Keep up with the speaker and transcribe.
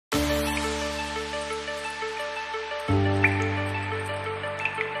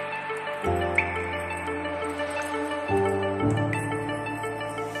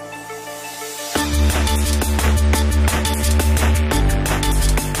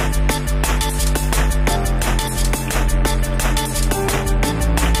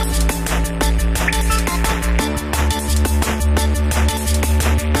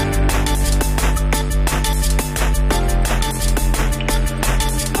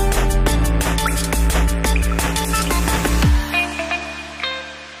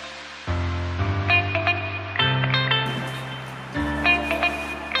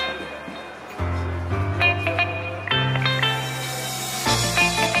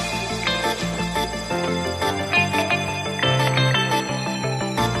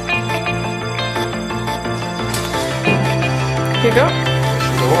you go. This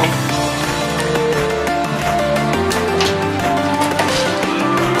is the one.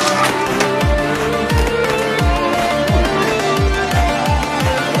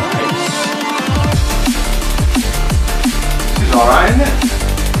 This is alright, isn't it?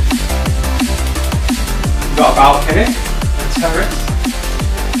 We've got a balcony, a terrace.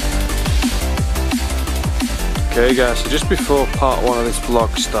 Okay guys, so just before part one of this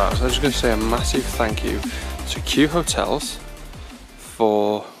vlog starts, I'm just going to say a massive thank you to Q Hotels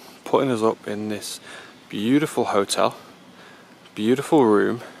for putting us up in this beautiful hotel, beautiful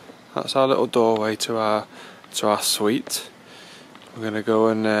room. That's our little doorway to our suite. We're going to go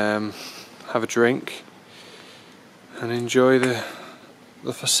and have a drink and enjoy the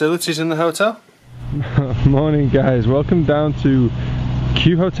facilities in the hotel. Morning guys, welcome down to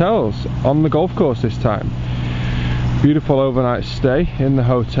Q Hotels on the golf course this time. Beautiful overnight stay in the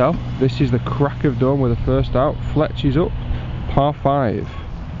hotel. This is the crack of dawn with the first out. Fletcher's up, par 5.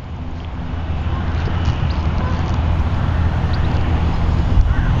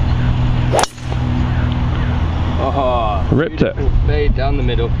 Oh, ripped it. Fade down the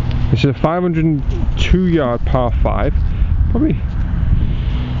middle. This is a 502 yard par 5. Probably,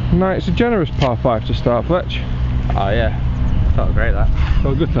 no, it's a generous par 5 to start, Fletch. Oh yeah. Felt great that.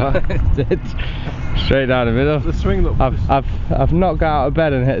 Felt good that. It did. Straight down the middle. The swing looked. I've not got out of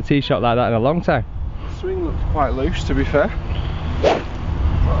bed and hit a tee shot like that in a long time. The swing looked quite loose, to be fair.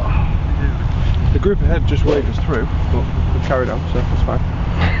 The group ahead just waved us through, but we carried on, so that's fine.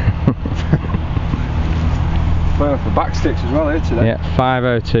 Playing off the back sticks as well here today. Yeah,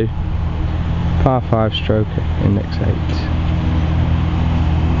 502. Par 5 stroke, index 8.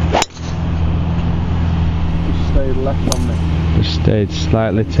 Stayed left on me. Just stayed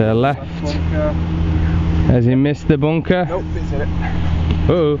slightly to the left. Has he missed the bunker? Nope, it's in it.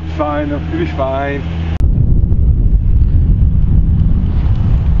 Uh-oh. Fine, it'll be fine.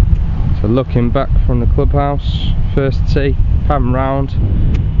 So looking back from the clubhouse, first tee, pan round.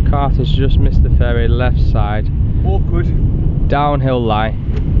 Carter's just missed the fairway left side. Awkward. Downhill lie.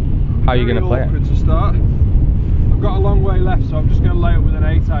 How are you going to play it? Awkward to start. I've got a long way left, so I'm just going to lay up with an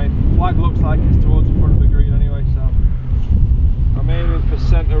 8-iron. Flag looks like it's towards the front of the green anyway, so I'm aiming for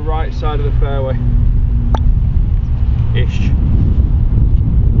centre right side of the fairway. Ish.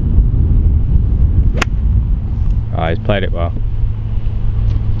 Oh, he's played it well.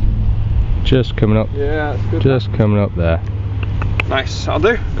 Just coming up. Yeah, that's good. Just coming up there. Nice, I'll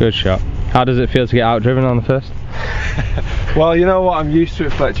do. Good shot. How does it feel to get outdriven on the first? Well, you know what, I'm used to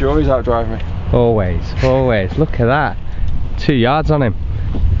it, Fletcher. You always outdrive me. Always, always. Look at that. 2 yards on him.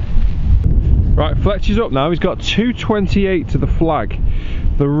 Right, Fletcher's up now. He's got 228 to the flag.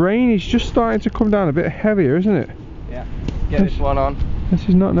 The rain is just starting to come down a bit heavier, isn't it? Yeah. Get this one on. This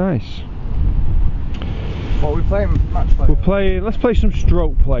is not nice. What are we playing? Match play? We're playing. Let's play some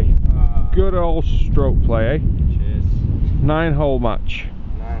stroke play. Good old stroke play, eh? Cheers. 9-hole match.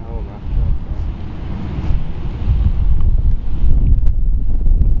 9-hole match.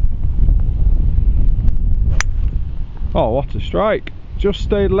 Oh, what a strike. Just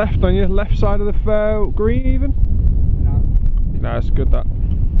stayed left on your left side of the fair green even? No, it's good that.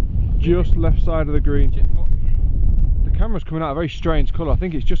 Just left side of the green. The camera's coming out a very strange colour. I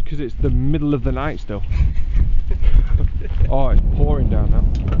think it's just because it's the middle of the night still. Oh, it's pouring down now.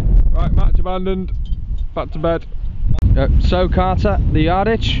 Right, match abandoned. Back to bed. So Carter, the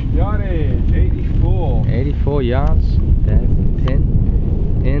yardage? Yardage, 84. 84 yards. There's the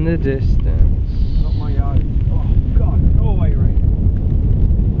pin in the distance. Not my yardage. Oh God, no way, right.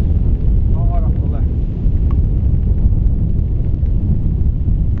 Hard off the left.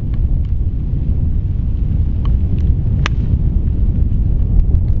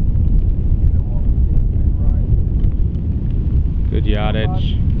 Good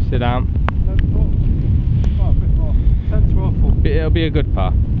yardage. Sit down. 10 foot. Oh, a bit more. 10, 12 foot. It'll be a good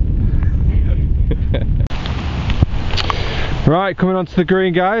par. Right, coming onto the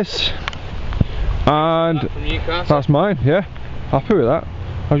green, guys. And From you, that's mine, yeah. Happy with that.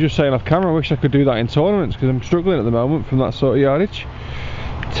 I was just saying off camera, I wish I could do that in tournaments because I'm struggling at the moment from that sort of yardage.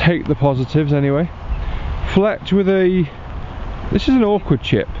 Take the positives anyway. Fletch with a... This is an awkward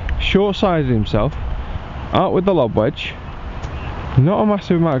chip. Short-sided himself. Out with the lob wedge. Not a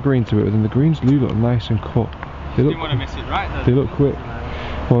massive amount of green to it, and the greens do look nice and cut. They look, didn't want to miss it right though. They look quick.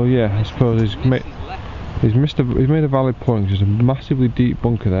 Well, yeah, I suppose he's made a valid point. There's a massively deep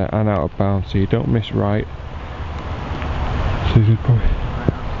bunker there and out of bounds, so you don't miss right. So he's probably...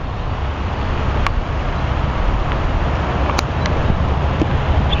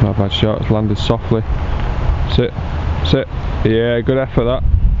 It's not a bad shot. It's landed softly. Sit. Yeah, good effort that.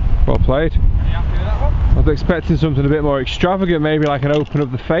 Well played. Are you happy with that one? was expecting something a bit more extravagant, maybe like an open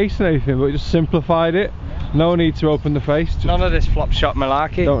up the face and everything, but it just simplified it. No need to open the face. Just none of this flop shot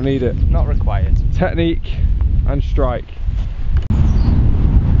malarkey. Don't need it. Not required. Technique and strike.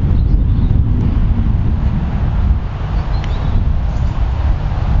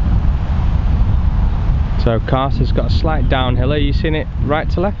 So Carter's got a slight downhill. Are you seeing it right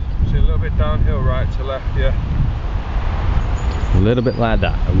to left? See a little bit downhill, right to left, yeah. A little bit like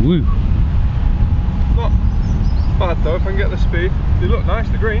that. Woo. Not bad though if I can get the speed. They look nice,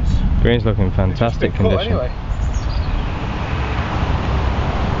 the greens. Green's looking fantastic condition. Anyway.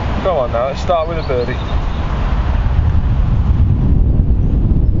 Come on now, let's start with a birdie.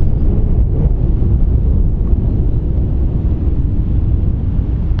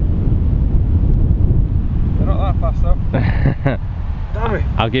 They're not that fast though. Damn it.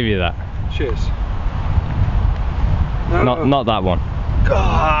 I'll give you that. Cheers. No. Not that one.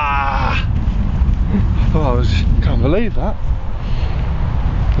 Ah! Oh, can't believe that.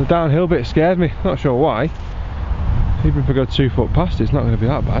 The downhill bit scared me, not sure why. Even if I go 2 foot past, it's not going to be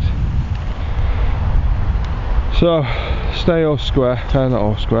that bad. So, stay all square, not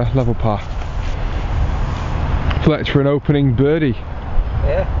all square, level par. Fletcher for an opening birdie.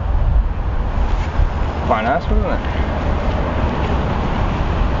 Yeah. Quite nice, wasn't it?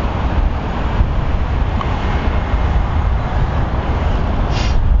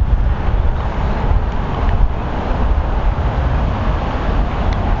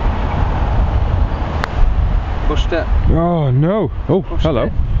 Pushed it. Oh no! Oh, Pushed hello.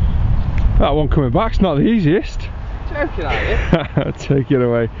 it. That one coming back's not the easiest. Joking, are you? Take it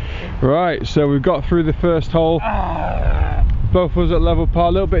away. Right, so we've got through the first hole. Both of us at level par.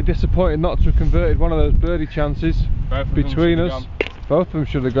 A little bit disappointed not to have converted one of those birdie chances between us. Both of them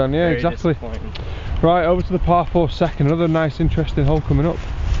should have gone, yeah. Very exactly. Right, over to the par 4 second. Another nice, interesting hole coming up.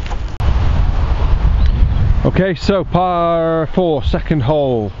 Okay, so par 4 second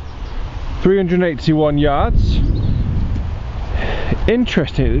hole. 381 yards.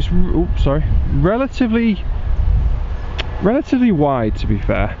 Interesting. It's relatively wide, to be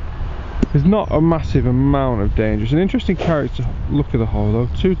fair. There's not a massive amount of danger. It's an interesting character look at the hole though.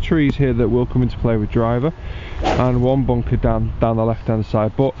 2 trees here that will come into play with driver, and 1 bunker down the left hand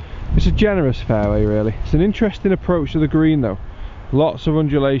side. But it's a generous fairway really. It's an interesting approach to the green though. Lots of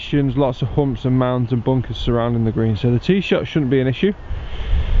undulations, lots of humps and mounds and bunkers surrounding the green. So the tee shot shouldn't be an issue.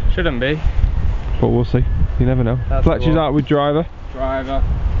 Shouldn't be. But we'll see. You never know. That's Fletcher's out with driver. Driver.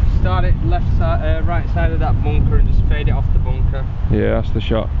 Start it left side, right side of that bunker and just fade it off the bunker. Yeah, that's the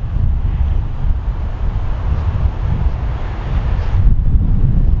shot.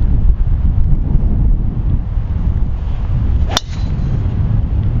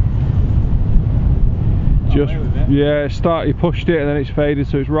 Just yeah, he pushed it and then it's faded,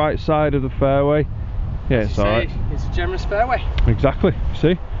 so it's right side of the fairway. Yeah, it's alright. It's a generous fairway. Exactly.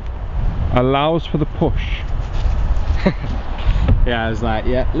 See, allows for the push. Yeah, I was like,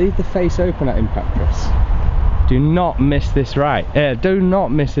 yeah, leave the face open at impact, Chris. Do not miss this right. Do not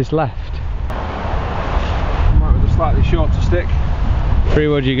miss this left. Might with a slightly shorter stick. 3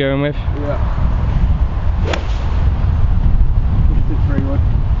 wood you going with? Yeah. Pushed it 3 wood.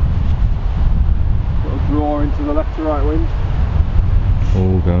 Little draw into the left to right wind.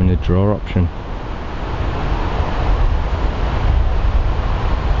 Oh, going the draw option.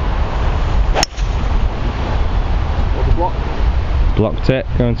 Blocked it,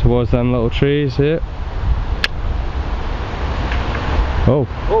 going towards them little trees here. Oh.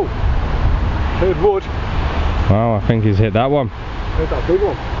 Oh. Heard wood. Wow, I think he's hit that one. Heard that big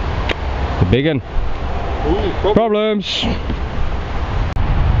one. The big one. Ooh, problems.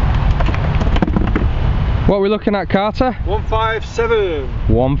 What are we looking at, Carter? 157.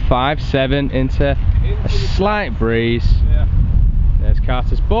 157 into a slight breeze. Yeah. There's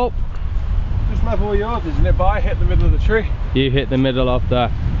Carter's ball. Just level with yours, isn't it? But I hit the middle of the tree. You hit the middle of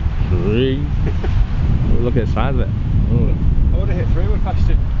the tree. Look at the size of it. Ooh. I would have hit 3 wood past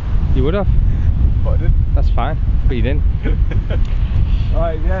it. You would have? But I didn't. That's fine, but you didn't.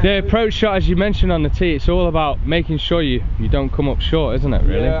 Right, yeah. The approach shot, as you mentioned on the tee, it's all about making sure you don't come up short, isn't it,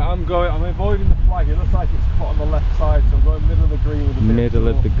 really? Yeah, I'm avoiding the flag. It looks like it's caught on the left side, so I'm going middle of the green with the middle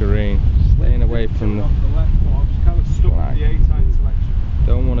of the green. Staying away from the left, but I'm just kind of stuck with the A-time selection.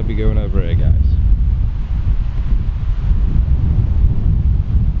 Don't want to be going over it, guys.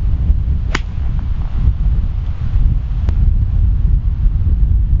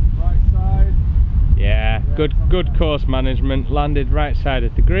 Yeah, good course management. Landed right side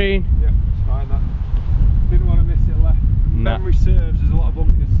of the green. Yeah, it's fine that. Didn't want to miss it left. Nah. Memory serves, there's a lot of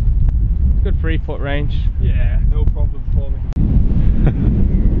bunkers. Good 3 foot range. Yeah, no problem for me.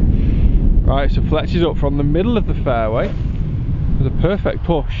 Right, so Fletcher's up from the middle of the fairway with a perfect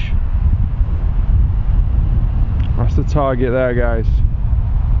push. That's the target there, guys.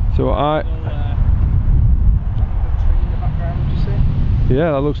 So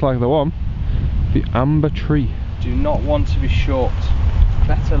yeah, that looks like the one. The amber tree. Do not want to be short.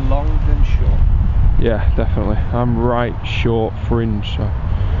 Better long than short. Yeah, definitely. I'm right short fringe, so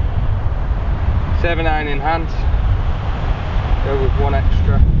 7-iron in hand. Go with one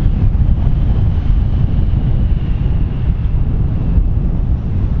extra.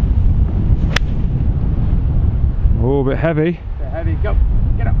 Oh, a bit heavy. Bit heavy. Go.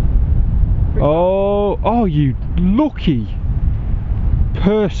 Get up. Oh, oh, you lucky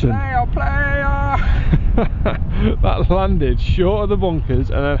person. Player. That landed short of the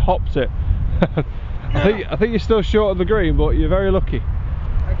bunkers and then hopped it. I think you're still short of the green, but you're very lucky.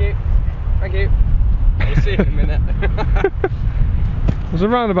 Thank you. Thank you. We'll see in a minute. It was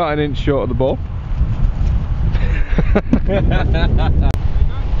around about an inch short of the ball.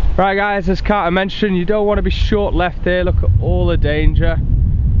 Right guys, as Carter mentioned, you don't want to be short left here. Look at all the danger.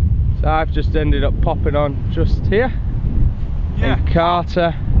 So I've just ended up popping on just here. Yeah. And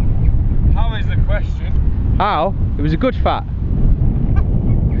Carter. How is the question? How? It was a good fat.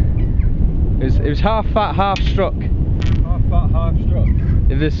 It was half fat, half struck. Half fat, half struck.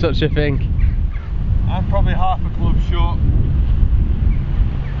 If there's such a thing. I'm probably half a club short.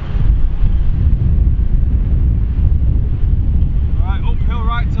 Right, uphill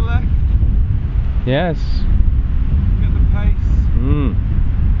right to left. Yes. Get the pace. Mm.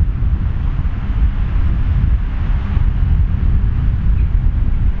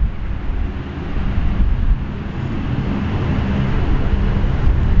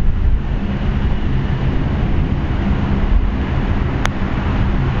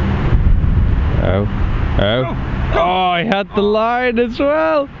 Oh, he had the line as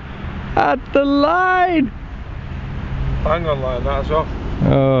well. Had the line. Bang on line, that as well.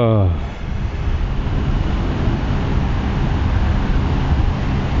 Oh.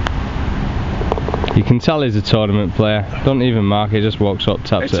 You can tell he's a tournament player. Don't even mark it, just walks up,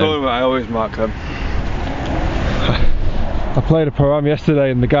 taps it. Tournament, I always mark them. I played a pro-am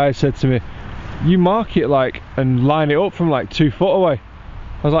yesterday and the guy said to me, you mark it like and line it up from like 2 foot away.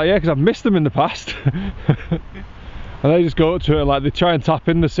 I was like, yeah, because I've missed them in the past. And they just go up to it and like they try and tap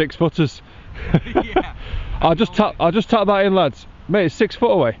in the 6 footers. Yeah. I'll just tap that in, lads. Mate, it's 6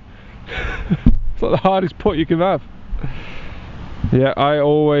 foot away. It's like the hardest putt you can have. Yeah, I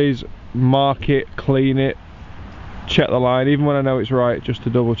always mark it, clean it, check the line, even when I know it's right, just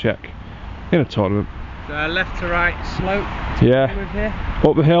to double check in a tournament. So left to right slope. Yeah. With here.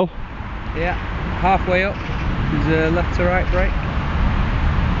 Up the hill. Yeah. Halfway up. There's a left to right break.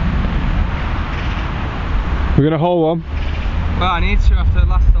 We're gonna hold one. Well, I need to after the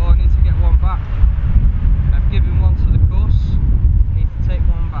last hole. I need to get one back. I've given one to the course. I need to take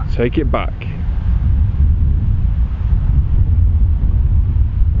one back. Take it back.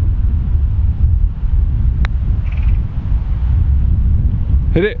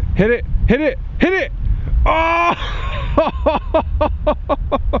 Hit it, hit it, hit it, hit it! Oh!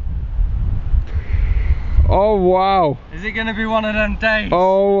 Oh wow! Is it going to be one of them days?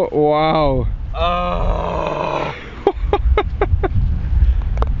 Oh wow! Oh!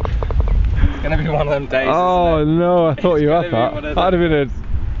 It's going to be one of them days. Oh isn't it? no! I thought you had that. That'd have been a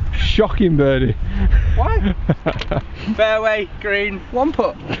shocking birdie. Why? Fairway, green, one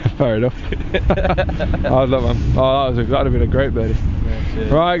putt. Fair enough. Oh, that man. Oh, that'd have been a great birdie.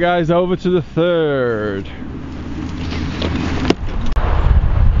 Yeah, right, guys, over to the third.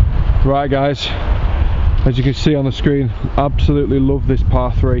 Right, guys, as you can see on the screen, absolutely love this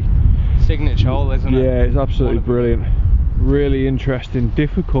par 3. Signature hole, isn't it? Yeah, it's absolutely brilliant. Really interesting,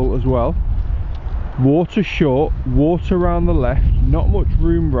 difficult as well. Water short, water around the left, not much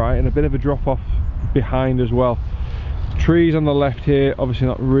room right, and a bit of a drop off behind as well. Trees on the left here, obviously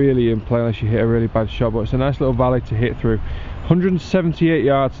not really in play unless you hit a really bad shot, but it's a nice little valley to hit through. 178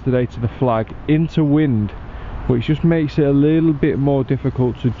 yards today to the flag, into wind, which just makes it a little bit more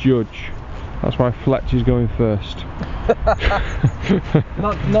difficult to judge. That's why Fletcher's going first.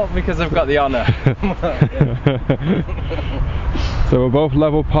 not because I've got the honour. So we're both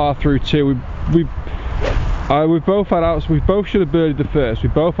level par through 2. We both should have birdied the first. We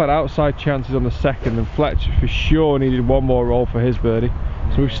both had outside chances on the second, and Fletcher for sure needed one more roll for his birdie.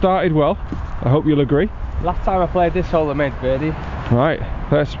 So we've started well. I hope you'll agree. Last time I played this hole I made birdie. Right,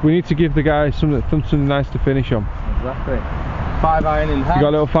 we need to give the guys something nice to finish on. Exactly. 5-iron in hand. You got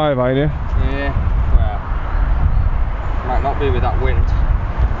a little 5-iron here? Yeah. Well, might not be with that wind.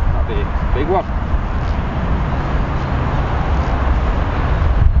 Might be a big one.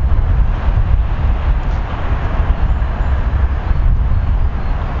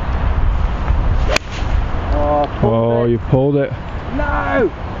 you pulled it.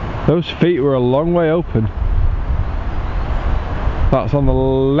 No! Those feet were a long way open. That's on the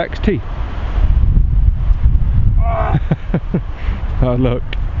Lex tee. Oh look.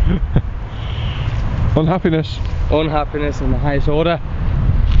 Unhappiness. Unhappiness in the highest order.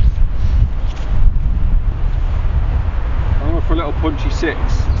 I'm going for a little punchy 6.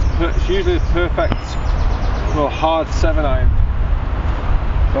 It's usually the perfect, well, hard 7-iron.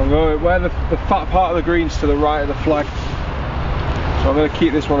 So I'm going where the fat part of the green's to the right of the flag. So I'm going to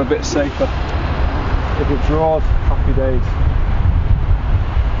keep this one a bit safer. If it draws, happy days.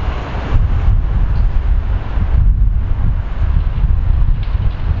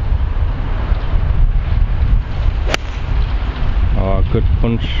 Oh, good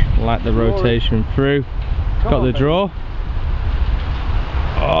punch, like the rotation through. Got the draw.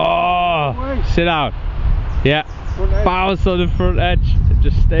 Oh, sit down. Yeah, bounce on the front edge and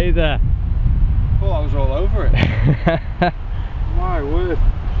just stay there. Oh, I was all over it. My word.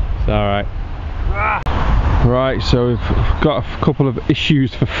 It's alright. Right, so we've got a couple of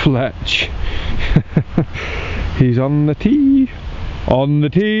issues for Fletch. He's on the tee. On the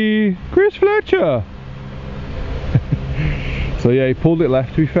tee, Chris Fletcher. So yeah, he pulled it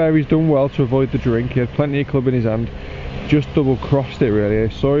left. To be fair, he's done well to avoid the drink. He had plenty of club in his hand. Just double crossed it really. I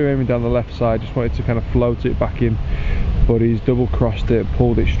saw him aiming down the left side, just wanted to kind of float it back in, but he's double crossed it,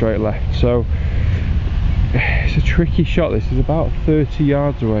 pulled it straight left. So it's a tricky shot. This is about 30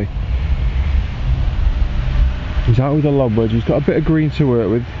 yards away. He's out with a lob wedge. He's got a bit of green to work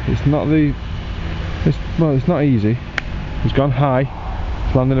with. It's not easy. He's gone high.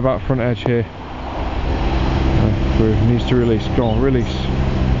 He's landing about front edge here. He needs to release. Go on, release.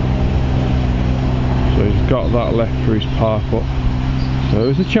 So he's got that left for his par putt. So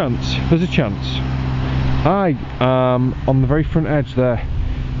there's a chance. There's a chance. I am on the very front edge there.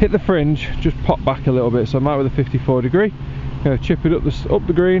 Hit the fringe, just pop back a little bit. So I'm out with a 54 degree. Gonna chip it up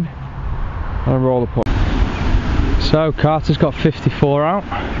the green and roll the putt. So Carter's got 54 out.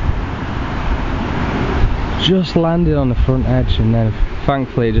 Just landed on the front edge and then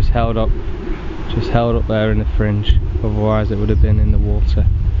thankfully just held up there in the fringe, otherwise it would have been in the water.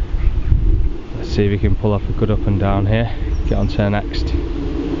 Let's see if he can pull off a good up and down here. Get on to the next.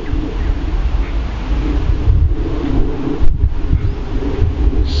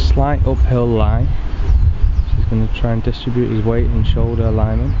 Slight uphill line, so he's going to try and distribute his weight and shoulder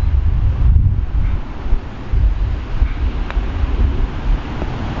alignment.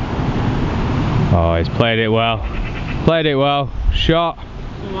 Oh, he's played it well. Played it well. Shot.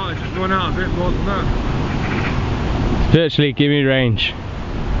 Oh, it's just going out a bit more than that. Virtually give me range.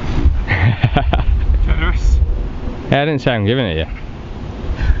 Generous. Yeah, I didn't say I'm giving it you.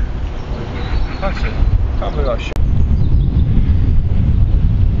 That's it. Can't believe that shot.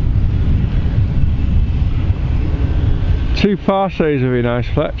 Two par saves would be nice,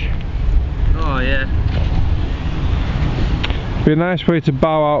 Fletch. Oh yeah. Be a nice way to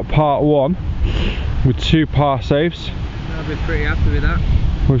bow out part 1 with 2 par saves. I'll be pretty happy with that.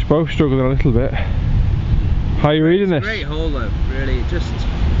 We've both struggling a little bit. How are you reading this? Great hole though, really. Just.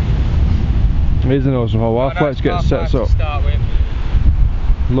 It is an awesome hole. While Fletch gets set up.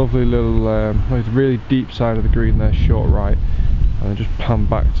 Lovely little, like really deep side of the green there, short right, and then just pan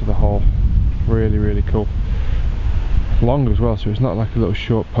back to the hole. Really, really cool. Long as well, so it's not like a little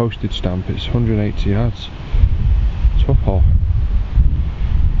short postage stamp. It's 180 yards. Tough hole.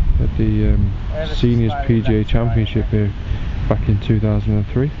 At the Seniors PGA Championship here back in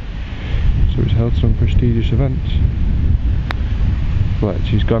 2003, so it's held some prestigious events. Fletch,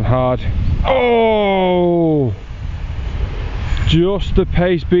 he's gone hard. Oh! Just the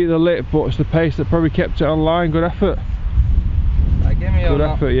pace beat the lip, but it's the pace that probably kept it online. Good effort. Good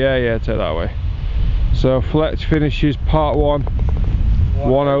effort, yeah, take that away. So Fletch finishes part 1,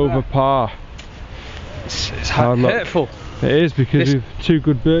 1 over par. It's hurtful. It is, because we've 2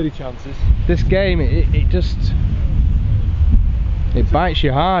 good birdie chances. This game, it just bites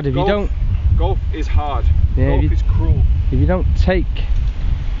you hard if you don't. Golf is hard. Yeah, golf is cruel. If you don't take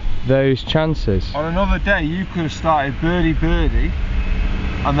those chances. On another day, you could have started birdie,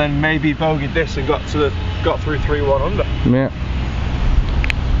 and then maybe bogeyed this and got through 3-1 under. Yeah.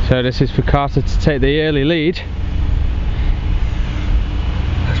 So this is for Carter to take the early lead.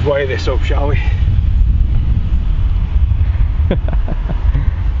 Let's weigh this up, shall we?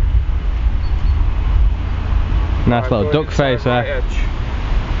 Nice little duck face there. Right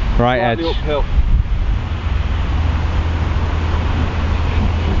edge. Right edge. Uphill.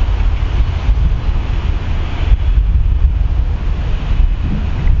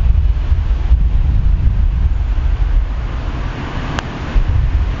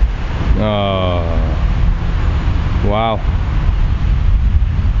 Oh. Wow.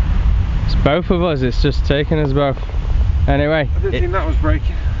 Both of us, it's just taken us both. Anyway, I didn't think that was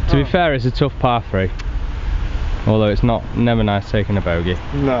breaking. To be fair, it's a tough par 3. Although it's never nice taking a bogey.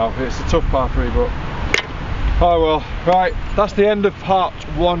 No, it's a tough par 3, but oh well. Right, that's the end of part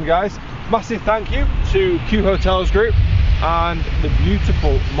 1, guys. Massive thank you to Q Hotels Group and the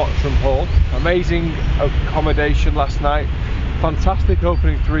beautiful Mottram Hall. Amazing accommodation last night. Fantastic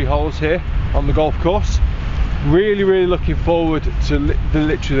opening 3 holes here on the golf course. Really looking forward to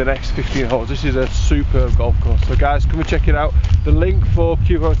literally the next 15 holes. This is a superb golf course. So guys, come and check it out. The link for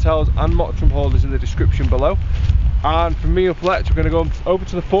Q Hotels and Mottram Hall is in the description below. And from me and Fletch, we're going to go over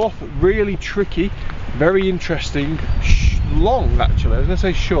to the 4th. Really tricky, very interesting, long actually, I was going to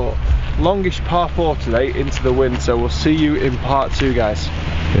say short, longish par 4 today into the wind. So we'll see you in part 2, guys.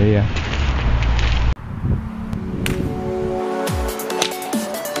 See ya.